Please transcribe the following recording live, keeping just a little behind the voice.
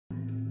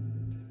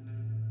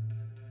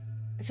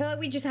I feel like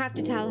we just have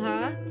to tell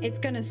her. It's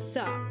gonna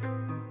suck.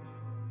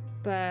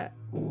 But...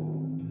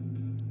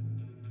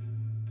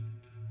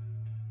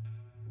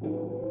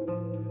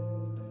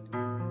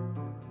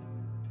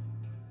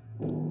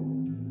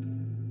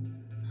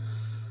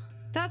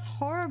 That's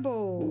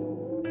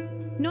horrible.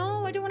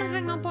 No, I don't want to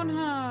hang up on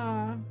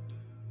her.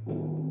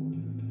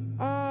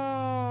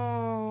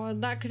 Oh,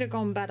 that could have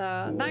gone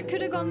better. That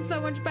could have gone so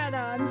much better.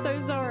 I'm so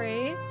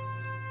sorry.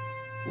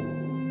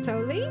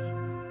 Totally?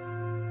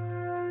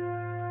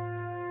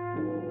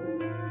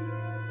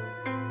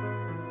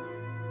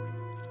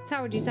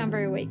 Howard, you sound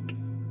very awake.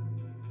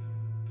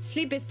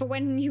 Sleep is for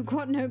when you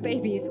got no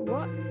babies.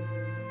 What?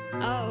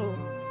 Oh,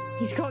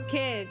 he's got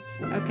kids.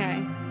 Okay.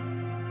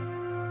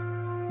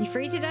 You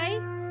free today?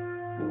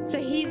 So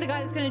he's the guy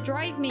that's going to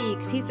drive me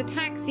because he's the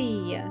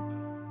taxi.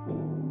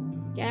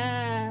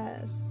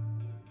 Yes.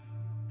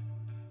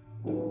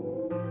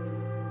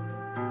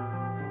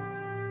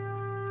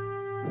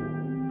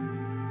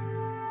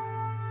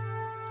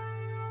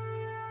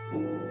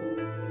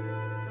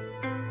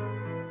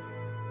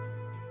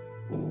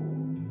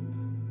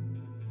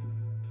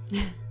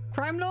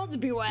 Crime lords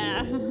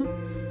beware.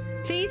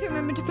 Please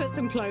remember to put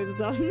some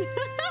clothes on.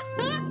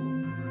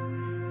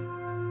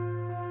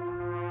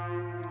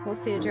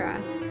 What's the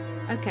address?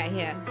 Okay,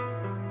 here.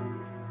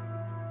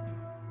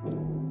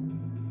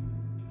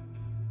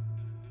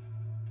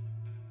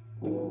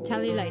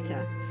 Tell you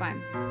later. It's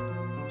fine.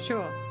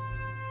 Sure.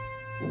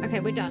 Okay,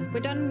 we're done. We're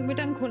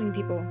done calling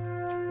people.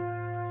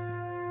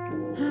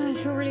 I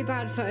feel really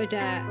bad for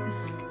Odette.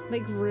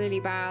 Like, really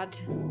bad.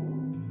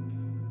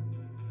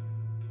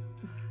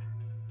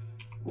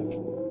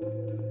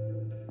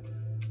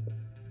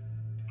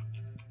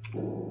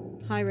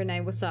 Hi,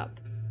 Renee. What's up?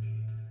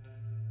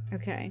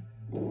 Okay.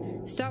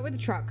 Start with the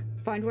truck.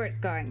 Find where it's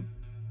going.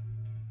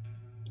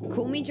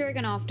 Call me during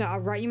and after.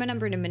 I'll write you my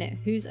number in a minute.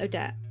 Who's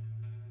Odette?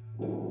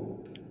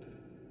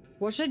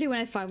 What should I do when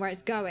I find where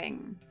it's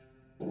going?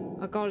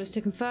 Our goal is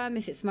to confirm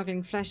if it's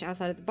smuggling flesh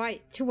outside of the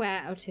bite. To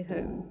where or to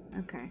whom?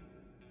 Okay.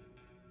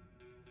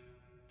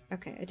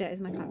 Okay, Odette is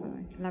my client, by the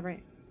way.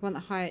 Elaborate. The one that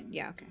hired...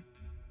 Yeah, okay.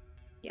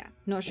 Yeah,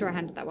 not sure I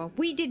handled that well.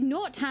 We did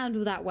not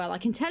handle that well. I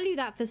can tell you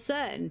that for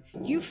certain.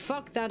 You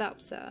fucked that up,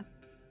 sir.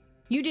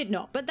 You did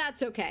not, but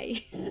that's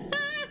okay.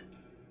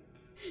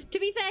 To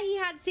be fair, he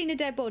had seen a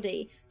dead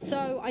body,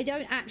 so I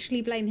don't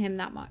actually blame him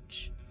that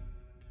much.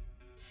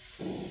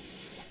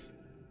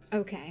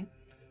 Okay.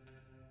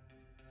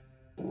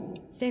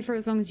 Stay for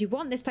as long as you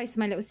want. This place is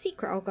my little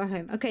secret. I'll go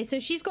home. Okay, so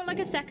she's got like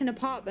a second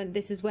apartment.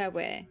 This is where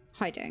we're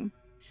hiding.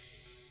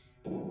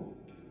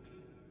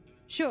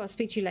 Sure, I'll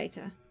speak to you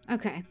later.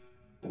 Okay.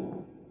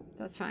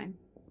 That's fine.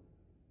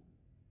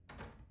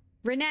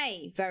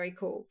 Renee. Very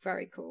cool.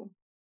 Very cool.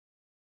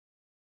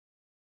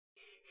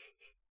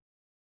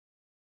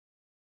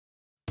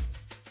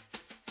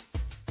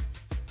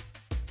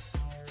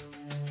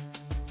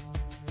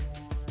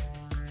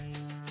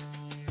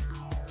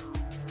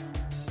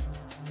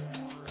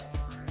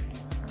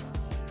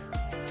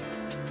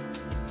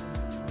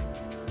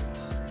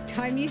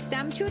 Time you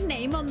stamped your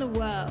name on the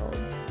world.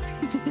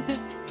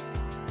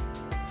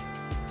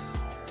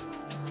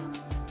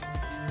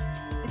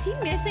 Is he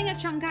missing a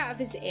chunk out of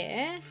his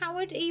ear?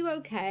 Howard, are you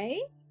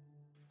okay?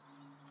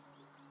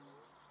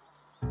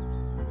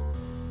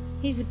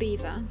 He's a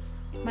beaver.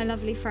 My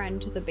lovely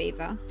friend, the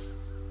beaver.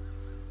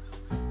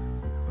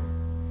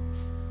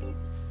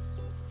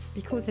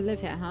 Be cool to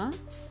live here, huh?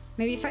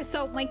 Maybe if I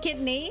sold my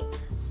kidney.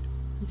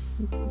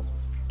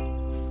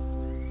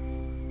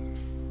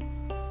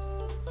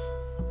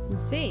 We'll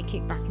see.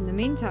 Kick back in the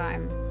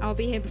meantime. I'll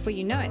be here before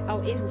you know it.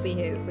 Oh, it will be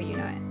here before you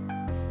know it.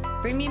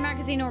 Bring me a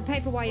magazine or a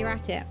paper while you're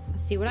at it. I'll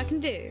see what I can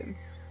do.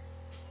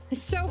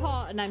 It's so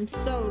hot and I'm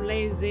so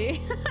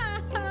lazy.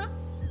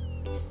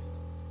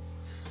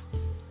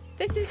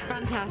 This is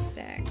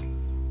fantastic.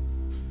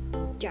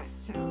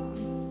 Gastown.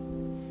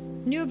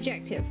 New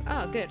objective.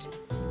 Oh, good.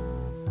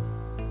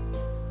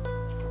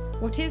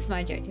 What is my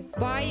objective?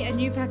 Buy a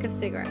new pack of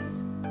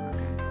cigarettes.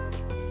 Okay.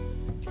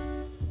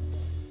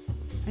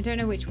 I don't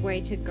know which way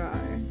to go.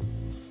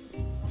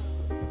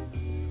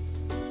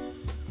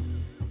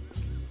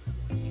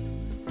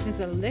 There's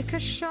a liquor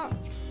shop,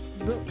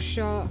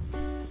 bookshop.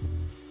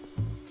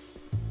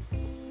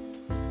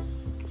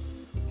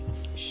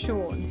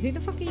 Sean, who the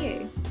fuck are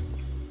you?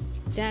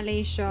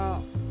 Deli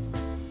shop.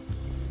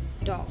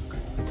 Dock.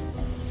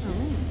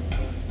 Oh.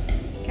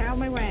 Get out of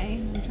my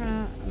way. I'm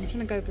trying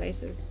to go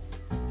places.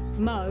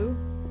 Mo.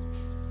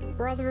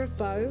 Brother of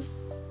Bo.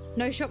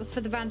 No shops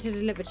for the van to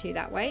deliver to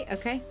that way.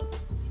 Okay.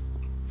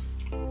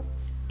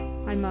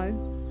 Hi, Mo.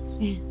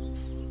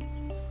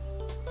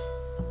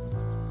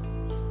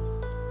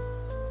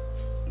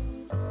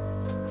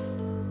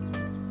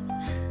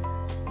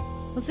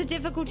 What's the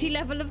difficulty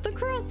level of the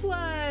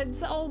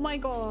crosswords? Oh my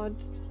god.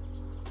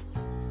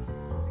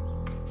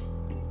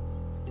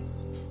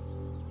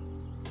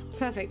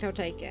 Perfect, I'll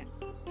take it.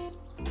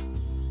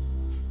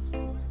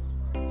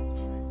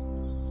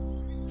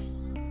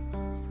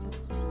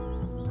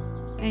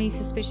 Any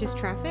suspicious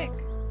traffic?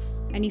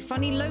 Any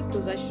funny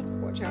locals I should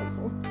watch out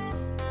for?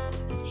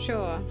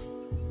 Sure.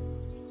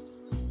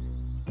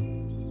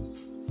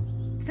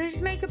 Did I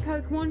just make a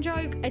Pokemon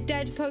joke? A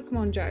dead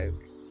Pokemon joke?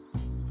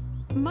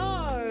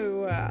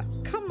 Mo!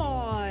 Come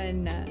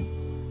on!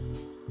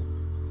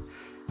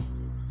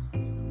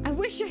 I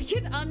wish I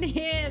could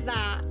unhear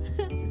that.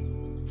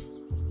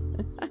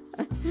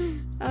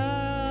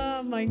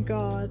 Oh my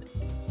god.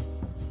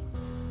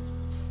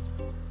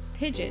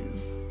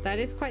 Pigeons. That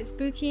is quite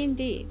spooky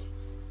indeed.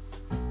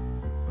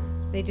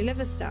 They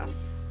deliver stuff.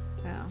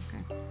 Oh,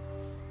 okay.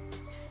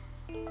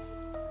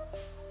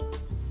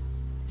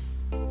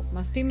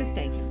 Must be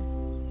mistaken.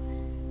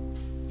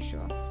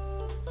 Sure.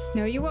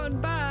 No, you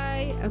won't.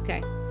 Bye.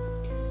 Okay.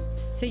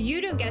 So you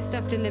don't get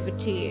stuff delivered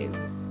to you.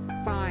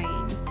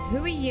 Fine.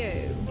 Who are you?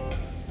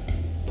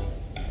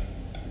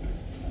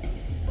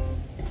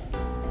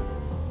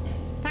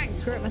 Thanks.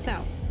 Screw it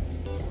myself.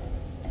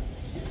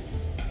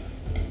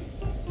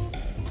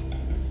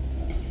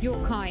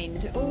 You're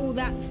kind. Oh,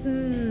 that's...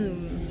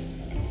 Who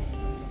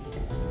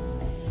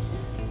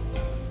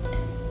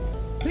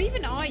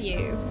even are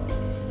you?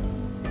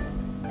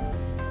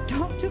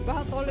 Dr.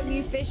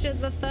 Bartholomew Fisher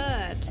the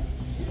Third.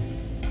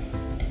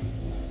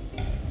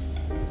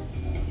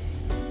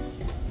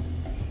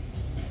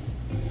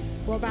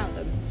 What about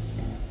them?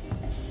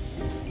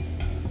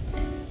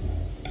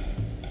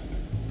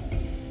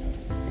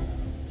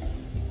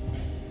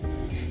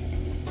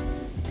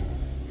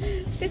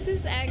 This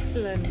is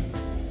excellent.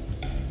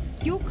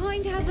 Your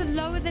kind has a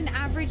lower than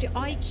average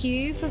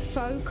IQ for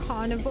faux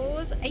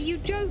carnivores? Are you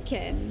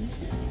joking?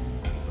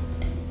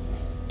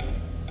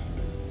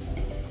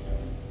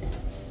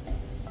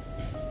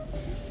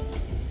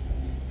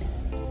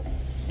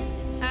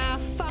 Ah,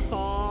 fuck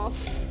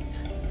off.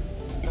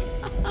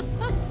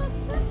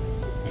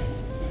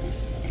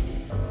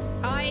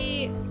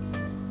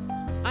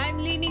 I'm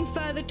leaning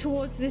further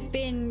towards this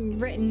being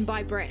written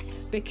by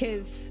Brits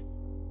because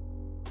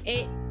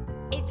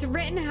it's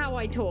written how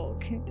I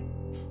talk.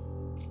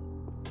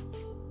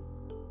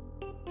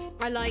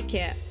 I like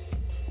it.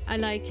 I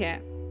like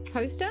it.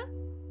 Poster?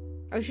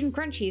 Ocean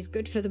Crunchies,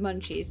 good for the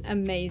munchies.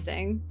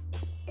 Amazing.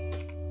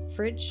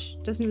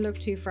 Fridge doesn't look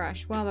too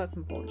fresh. Well, that's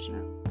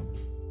unfortunate.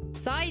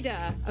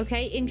 Cider.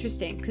 Okay,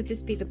 interesting. Could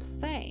this be the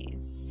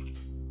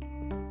place?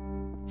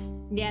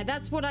 Yeah,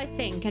 that's what I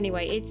think.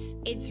 Anyway,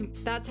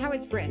 that's how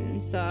it's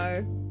written,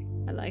 so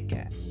I like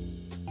it.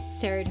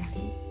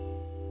 Stereotypes.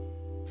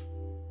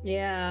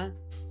 Yeah.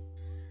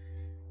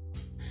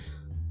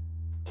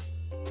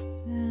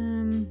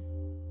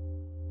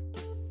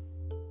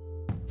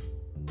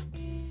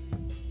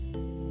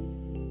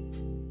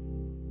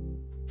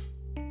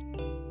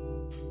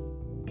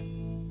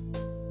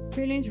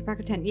 Loons for pack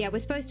of 10. Yeah, we're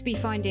supposed to be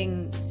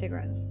finding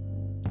cigarettes.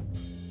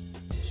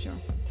 Sure.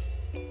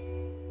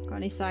 Got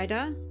any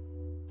cider?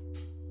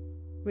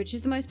 Which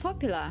is the most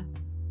popular?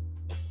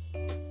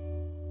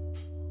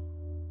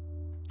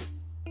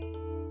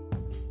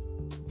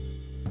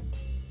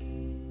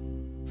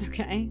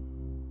 Okay.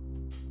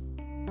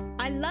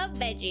 I love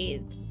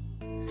veggies.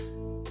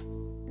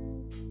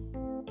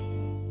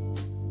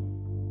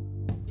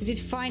 We did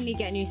finally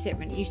get a new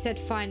shipment. You said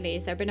finally.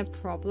 Has there been a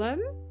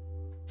problem?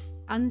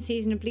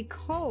 Unseasonably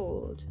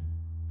cold.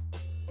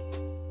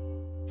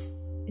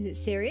 Is it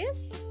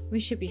serious? We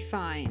should be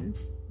fine.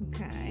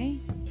 Okay.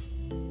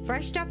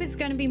 Fresh stuff is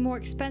going to be more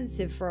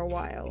expensive for a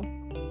while.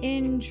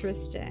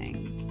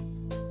 Interesting.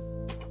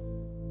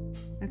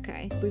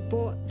 Okay, we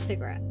bought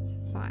cigarettes.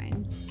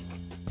 Fine.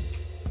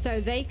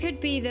 So they could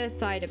be the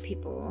cider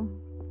people.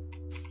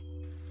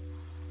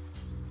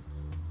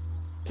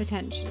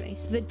 Potentially.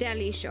 So the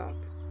deli shop.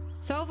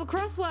 Solve a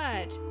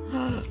crossword!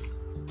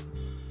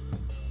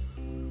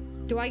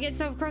 Do I get to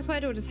solve a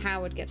crossword or does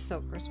Howard get to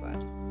solve a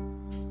crossword?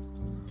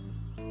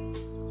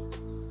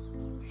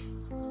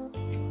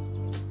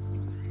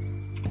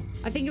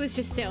 I think it was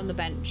just sit on the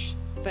bench,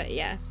 but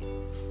yeah.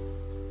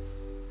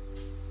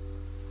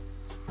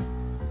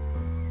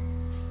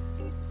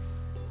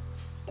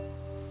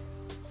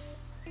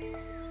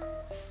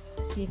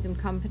 Need some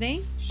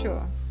company?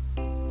 Sure.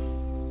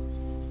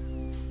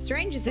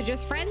 Strangers are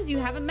just friends you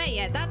haven't met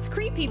yet. That's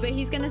creepy, but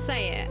he's gonna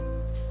say it.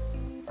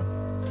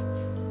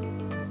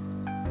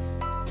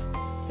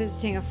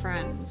 Visiting a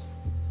friend.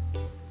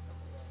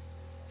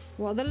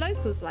 What are the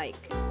locals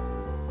like?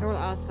 They're all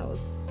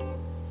assholes.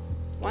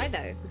 Why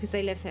though? Because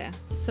they live here.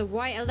 So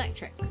why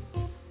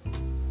electrics?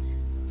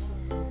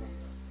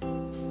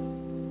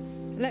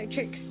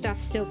 Electric stuff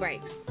still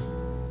breaks.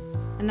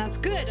 And that's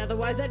good,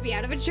 otherwise I'd be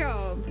out of a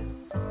job.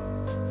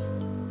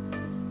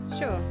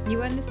 Sure.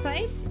 You own this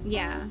place?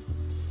 Yeah.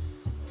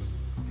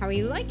 How are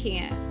you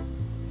liking it?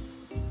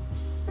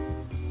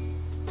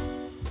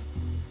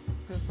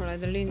 Follow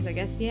the loons, I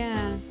guess.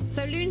 Yeah.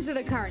 So loons are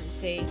the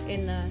currency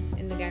in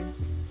the game.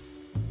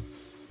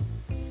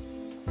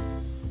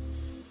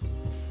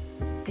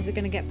 Is it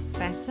gonna get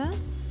better?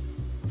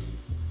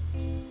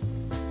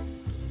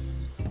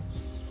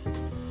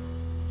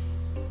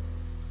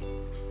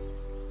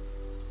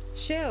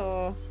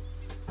 Sure.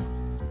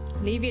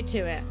 Leave you to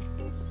it.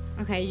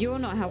 Okay, you're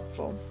not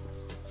helpful.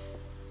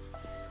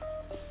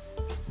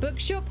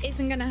 Bookshop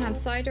isn't gonna have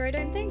cider, I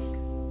don't think.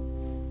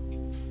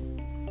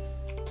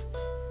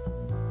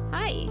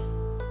 Hi.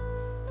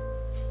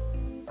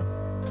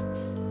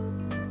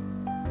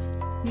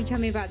 Can you tell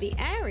me about the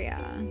area?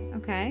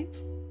 Okay.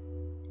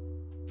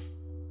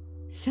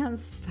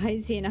 Sounds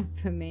spicy enough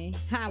for me.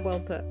 Ha, well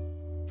put.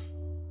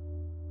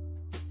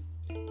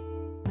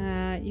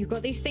 You've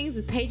got these things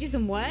with pages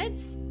and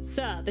words?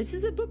 Sir, this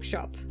is a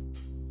bookshop.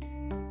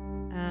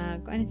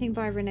 Got anything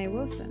by Renee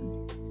Wilson?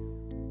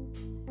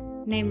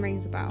 Name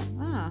rings a bell.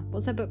 Ah,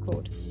 what's her book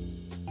called?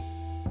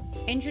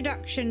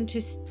 Introduction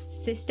to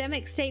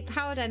Systemic State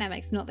Power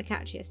Dynamics, not the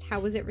catchiest. How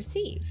was it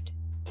received?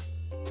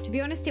 To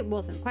be honest, it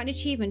wasn't. Quite an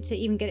achievement to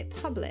even get it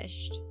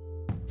published.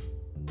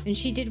 And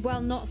she did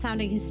well not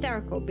sounding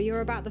hysterical, but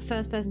you're about the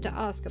first person to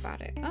ask about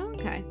it. Oh,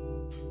 okay.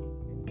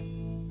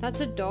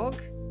 That's a dog.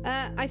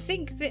 I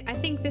think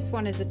this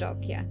one is a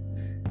dog, yeah.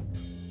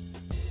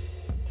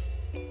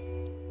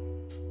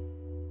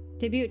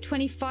 Debut at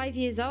 25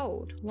 years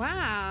old.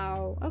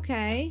 Wow.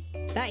 Okay.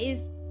 That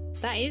is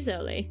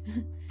early.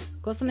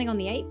 Got something on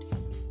the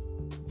apes?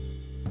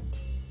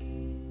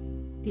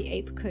 The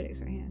ape codex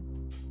right here.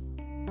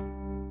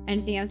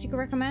 Anything else you could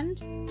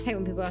recommend? I hate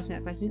when people ask me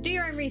that question. Do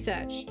your own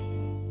research.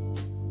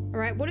 All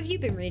right, what have you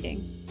been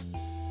reading?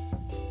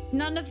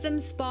 None of them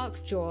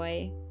spark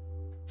joy.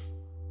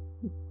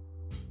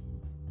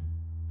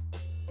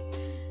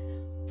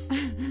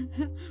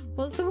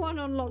 What's the one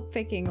on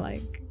lockpicking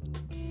like?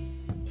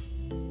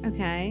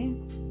 Okay.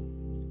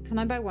 Can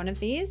I buy one of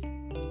these?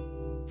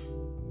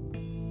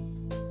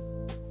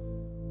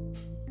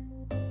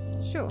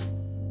 Sure.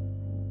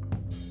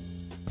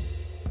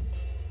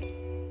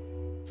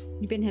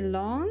 You've been here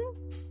long?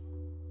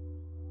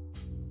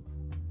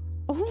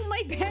 All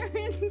my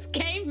parents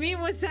gave me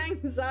was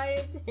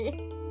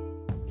anxiety.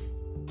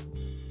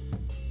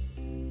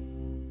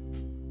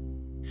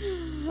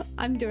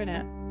 I'm doing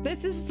it.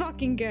 This is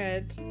fucking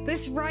good.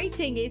 This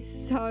writing is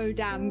so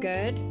damn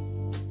good.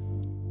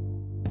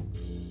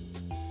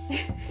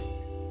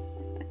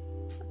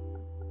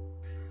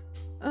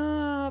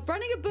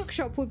 Running a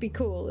bookshop would be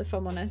cool, if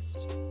I'm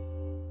honest.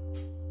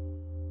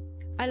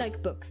 I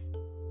like books.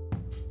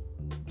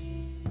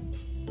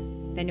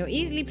 Then you're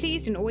easily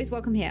pleased and always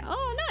welcome here.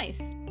 Oh, nice.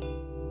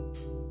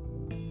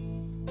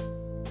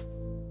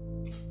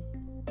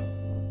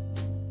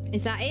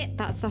 Is that it?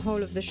 That's the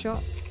whole of the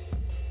shop.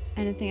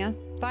 Anything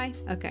else? Bye.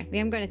 Okay, we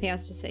haven't got anything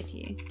else to say to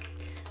you.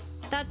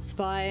 That's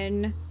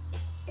fine.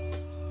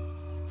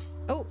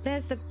 Oh,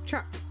 there's the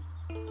truck.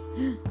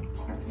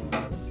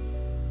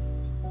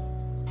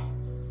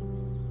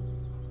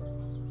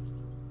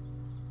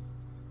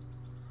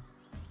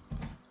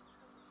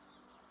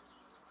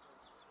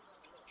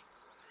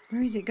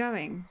 Where is it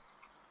going?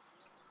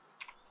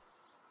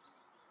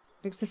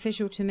 Looks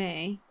official to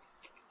me.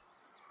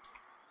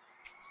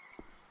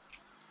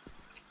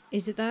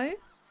 Is it though?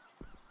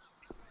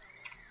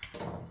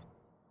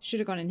 Should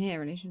have gone in here,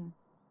 really, shouldn't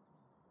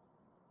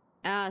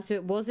I? Ah, so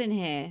it was in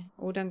here.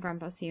 All done,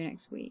 Grandpa. See you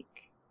next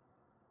week.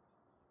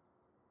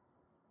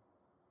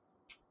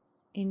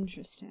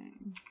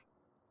 Interesting.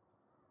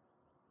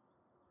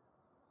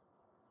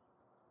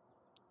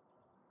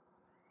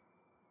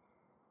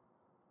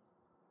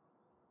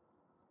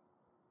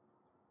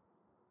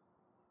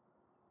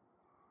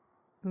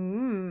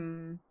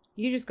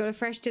 You just got a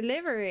fresh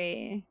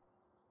delivery.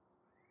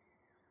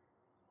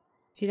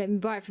 If you let me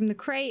buy it from the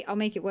crate, I'll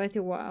make it worth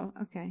your while.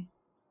 Okay.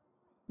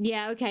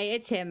 Yeah, okay,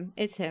 it's him.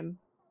 It's him.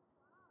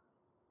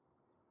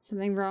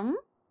 Something wrong?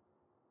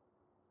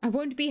 I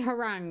won't be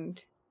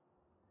harangued.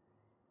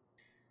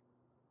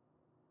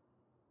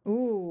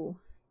 Ooh.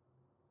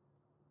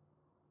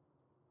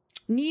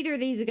 Neither of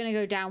these are going to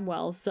go down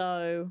well,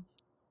 so...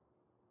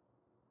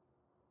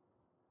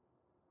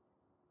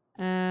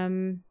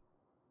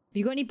 Have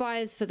you got any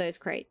buyers for those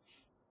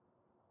crates?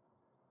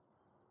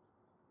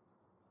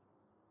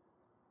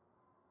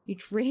 You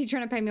really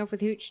trying to pay me off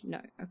with hooch?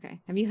 No. Okay.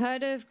 Have you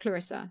heard of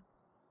Clarissa?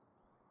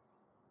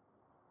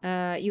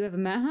 You ever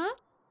met her?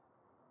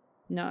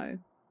 No.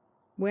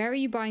 Where are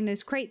you buying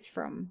those crates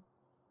from?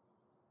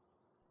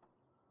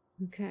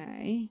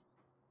 Okay.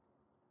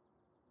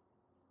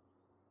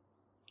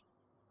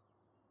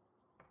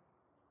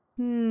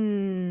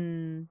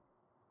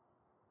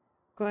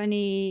 Got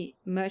any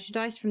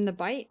merchandise from the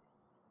bite?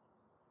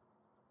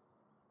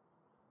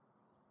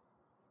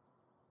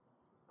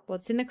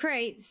 What's in the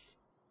crates?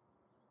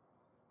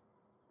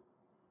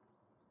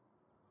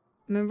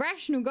 I'm a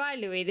rational guy,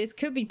 Louis. This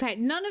could be paid.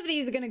 None of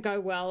these are going to go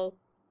well.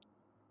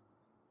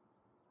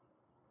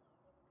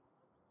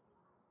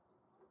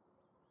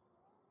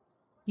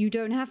 You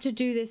don't have to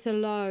do this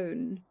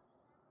alone.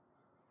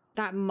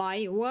 That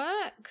might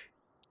work.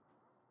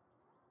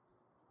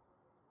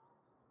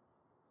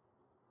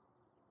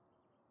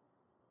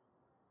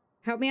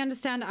 Help me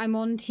understand I'm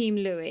on Team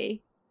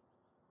Louis.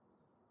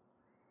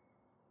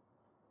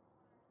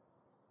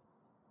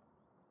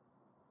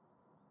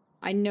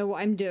 I know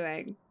what I'm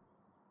doing.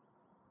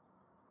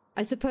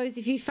 I suppose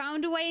if you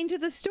found a way into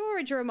the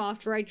storage room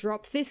after I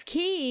dropped this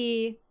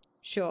key.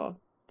 Sure.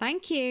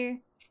 Thank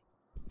you.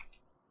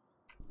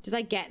 Did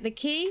I get the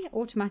key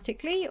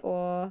automatically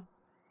or...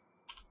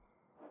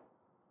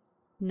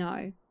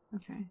 No.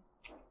 Okay.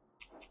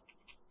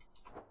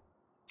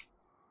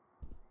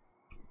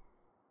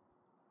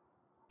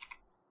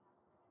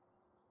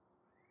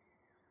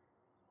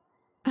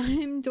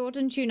 I'm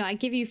Dorton Tuna. I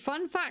give you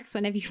fun facts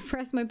whenever you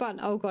press my button.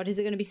 Oh god, is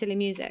it going to be silly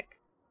music?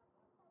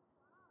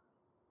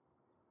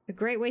 A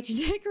great way to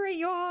decorate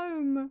your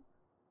home.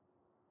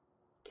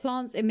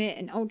 Plants emit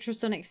an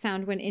ultrasonic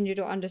sound when injured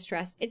or under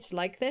stress. It's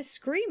like they're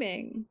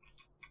screaming.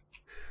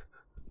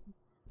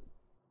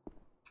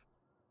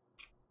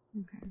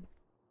 Okay.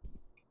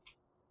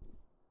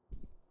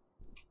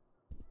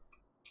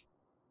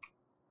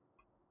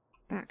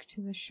 Back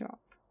to the shop.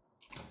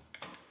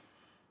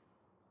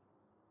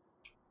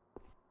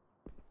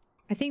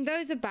 I think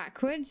those are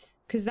backwards,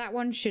 because that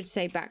one should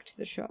say back to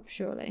the shop,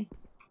 surely.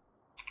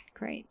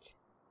 Great.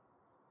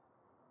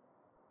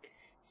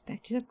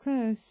 Inspect it up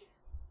close.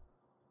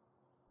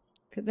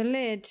 Look at the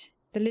lid.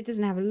 The lid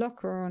doesn't have a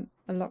lock on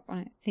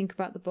it. Think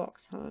about the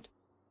box hard.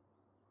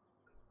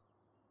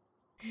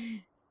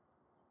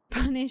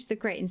 Punish the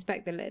crate.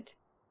 Inspect the lid.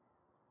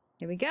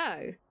 Here we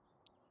go.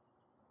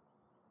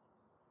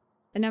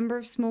 A number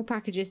of small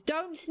packages.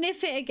 Don't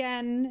sniff it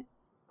again.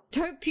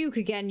 Don't puke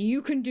again.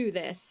 You can do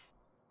this.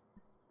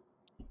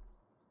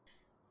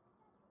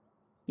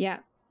 Yeah.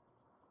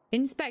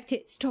 Inspect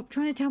it. Stop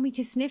trying to tell me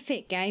to sniff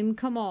it, game.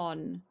 Come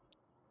on.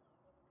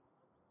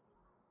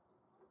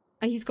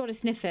 Oh, he's got to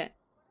sniff it.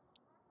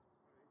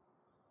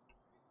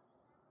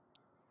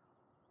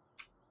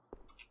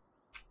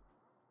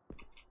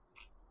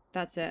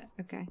 That's it.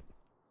 Okay.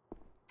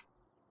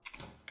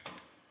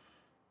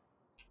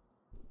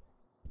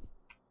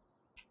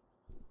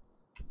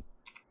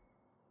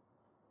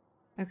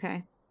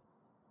 Okay.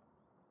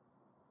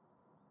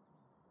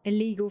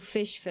 Illegal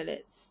fish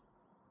fillets.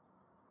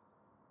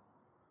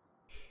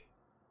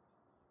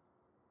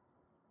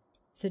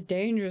 It's a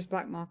dangerous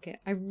black market.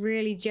 I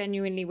really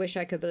genuinely wish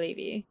I could believe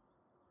you.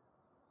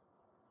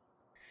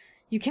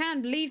 You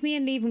can believe me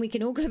and leave and we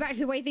can all go back to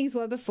the way things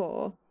were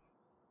before.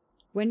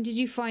 When did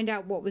you find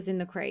out what was in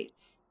the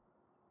crates?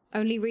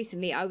 Only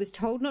recently. I was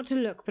told not to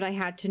look, but I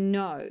had to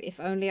know. If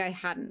only I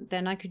hadn't,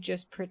 then I could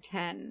just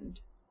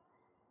pretend.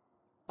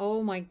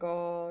 Oh my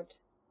god.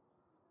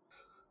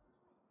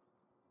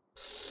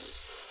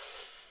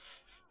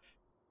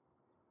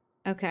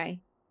 Okay.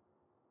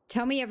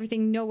 Tell me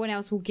everything. No one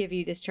else will give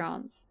you this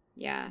chance.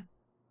 Yeah.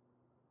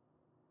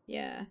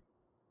 Yeah.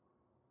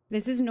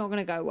 This is not going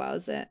to go well,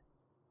 is it?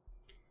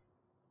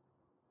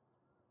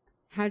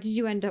 How did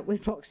you end up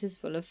with boxes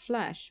full of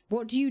flesh?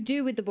 What do you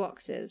do with the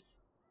boxes?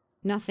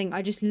 Nothing.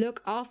 I just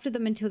look after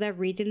them until they're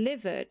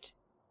re-delivered.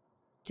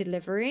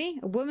 Delivery?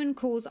 A woman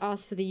calls,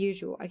 asks for the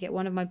usual. I get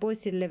one of my boys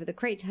to deliver the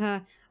crate to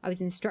her. I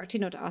was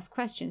instructed not to ask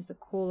questions. The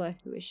caller,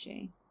 who is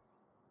she?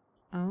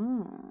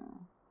 Oh.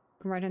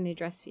 I can write down the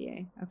address for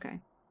you. Okay.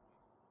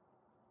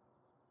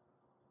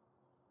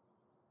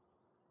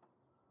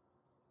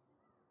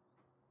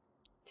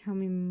 Tell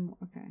me more.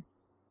 Okay.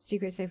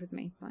 Secret safe with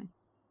me. Fine.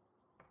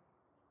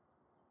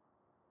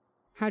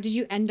 How did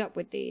you end up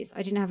with these?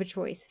 I didn't have a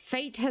choice.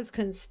 Fate has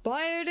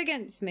conspired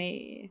against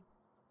me.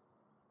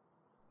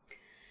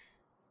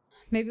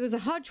 Maybe it was a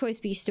hard choice,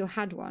 but you still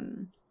had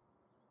one.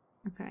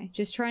 Okay.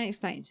 Just try and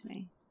explain it to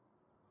me.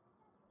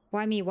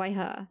 Why me? Why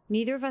her?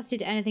 Neither of us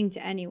did anything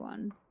to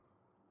anyone.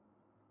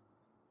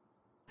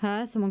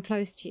 Her? Someone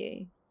close to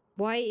you.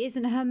 Why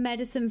isn't her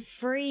medicine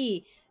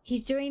free?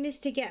 He's doing this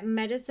to get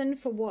medicine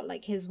for what?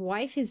 Like his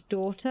wife, his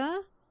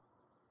daughter?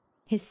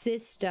 His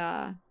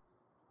sister.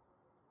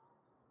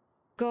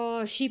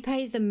 Gosh, she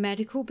pays the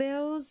medical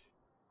bills?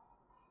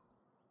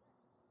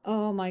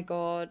 Oh my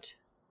god.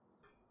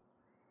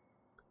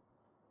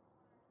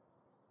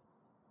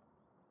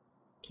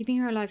 Keeping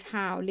her alive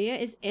how? Leah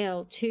is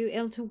ill. Too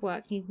ill to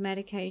work. Needs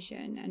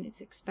medication. And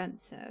it's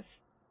expensive.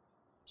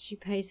 She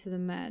pays for the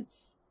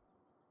meds.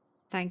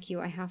 Thank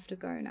you. I have to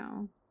go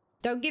now.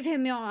 Don't give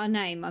him our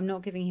name. I'm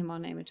not giving him our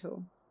name at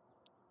all.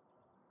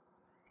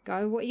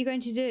 Go. What are you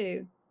going to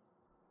do?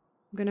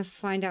 I'm going to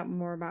find out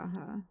more about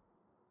her.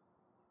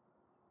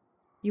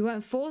 You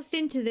weren't forced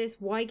into this.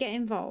 Why get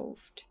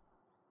involved?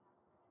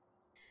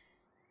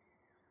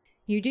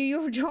 You do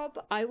your job.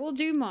 I will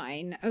do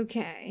mine.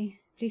 Okay.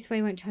 Please swear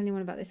you won't tell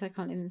anyone about this. I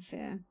can't live in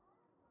fear.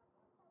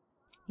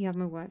 You have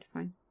my word.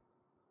 Fine.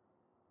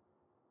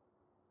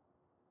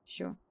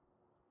 Sure.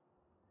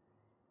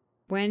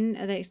 When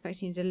are they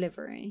expecting a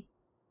delivery?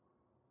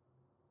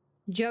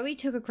 Joey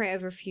took a crate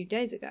over a few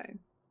days ago.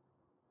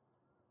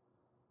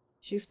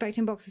 She's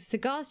expecting a box of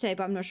cigars today,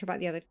 but I'm not sure about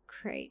the other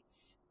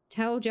crates.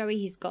 Tell Joey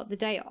he's got the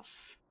day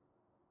off.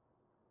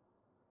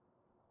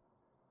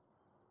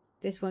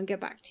 This won't get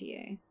back to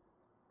you.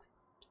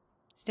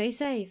 Stay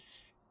safe.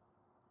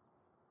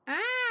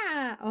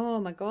 Ah!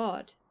 Oh my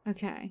god.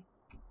 Okay.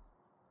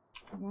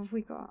 What have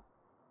we got?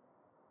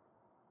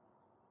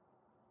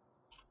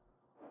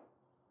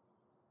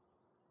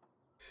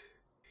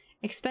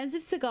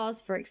 Expensive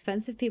cigars for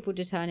expensive people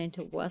to turn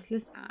into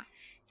worthless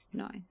ash.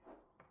 Nice.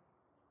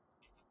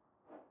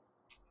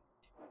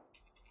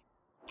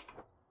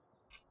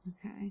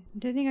 Okay. I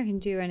don't think I can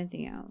do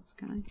anything else,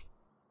 can I?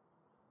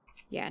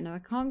 Yeah, no, I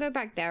can't go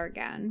back there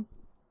again.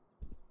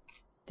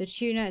 The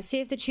tuna, see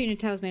if the tuna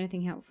tells me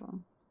anything helpful.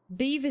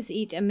 Beavers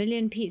eat 1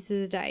 million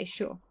pizzas a day,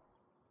 sure.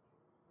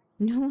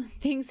 No one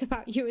thinks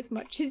about you as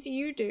much as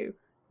you do.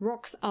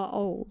 Rocks are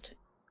old.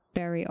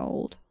 Very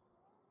old.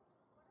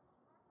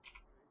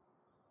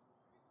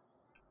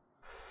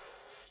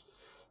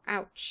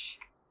 Ouch.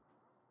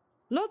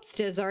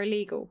 Lobsters are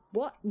illegal.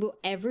 What? Well,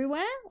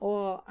 everywhere?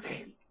 Or...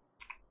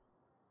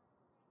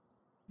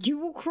 You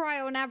will cry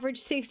on average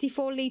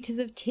 64 litres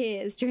of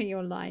tears during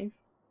your life.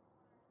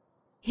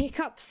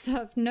 Hiccups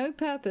serve no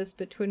purpose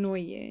but to annoy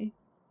you.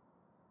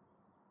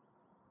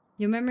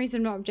 Your memories are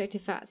not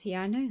objective facts.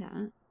 Yeah, I know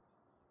that.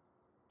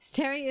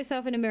 Staring at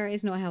yourself in a mirror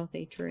is not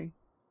healthy. True.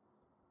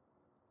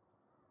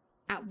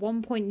 At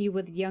one point, you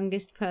were the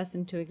youngest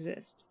person to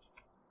exist.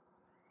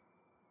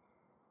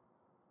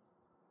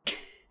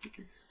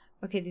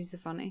 Okay, these are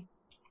funny.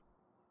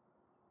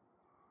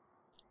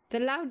 The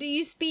louder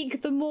you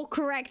speak, the more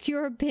correct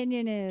your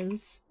opinion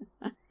is.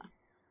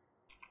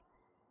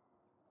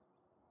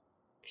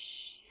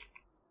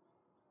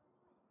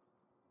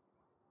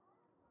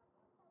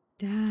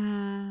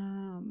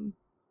 Damn.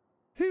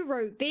 Who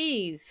wrote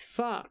these?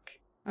 Fuck.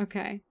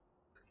 Okay.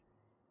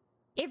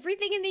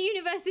 Everything in the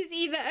universe is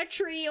either a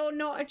tree or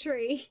not a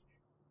tree.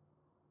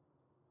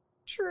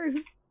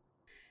 True.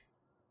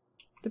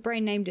 The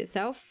brain named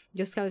itself.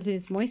 Your skeleton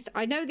is moist.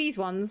 I know these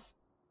ones.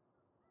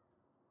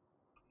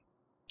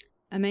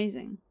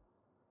 Amazing.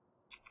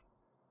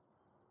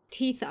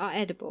 Teeth are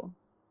edible.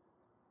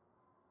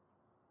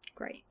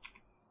 Great.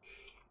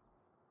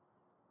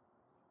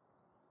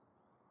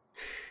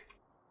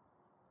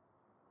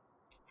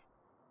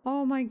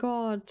 Oh my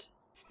god.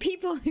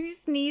 People who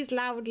sneeze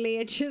loudly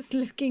are just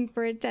looking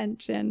for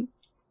attention.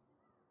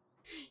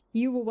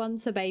 You were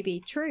once a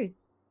baby. True.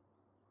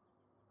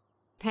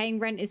 Paying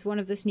rent is one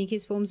of the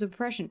sneakiest forms of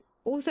oppression.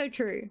 Also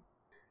true.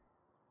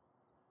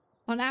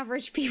 On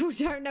average, people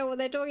don't know what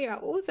they're talking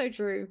about. Also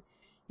true.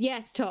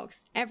 Yes,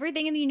 Tox.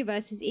 Everything in the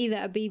universe is either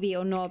a BB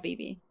or not a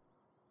BB.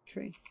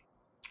 True.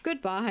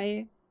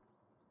 Goodbye.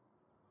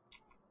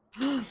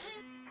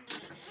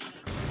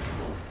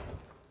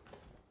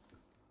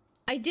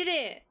 I did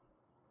it.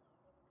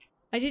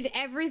 I did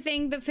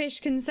everything the fish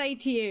can say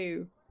to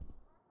you.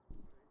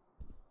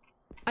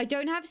 I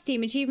don't have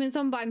Steam achievements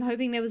on, but I'm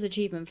hoping there was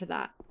achievement for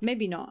that.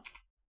 Maybe not.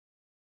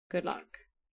 Good luck.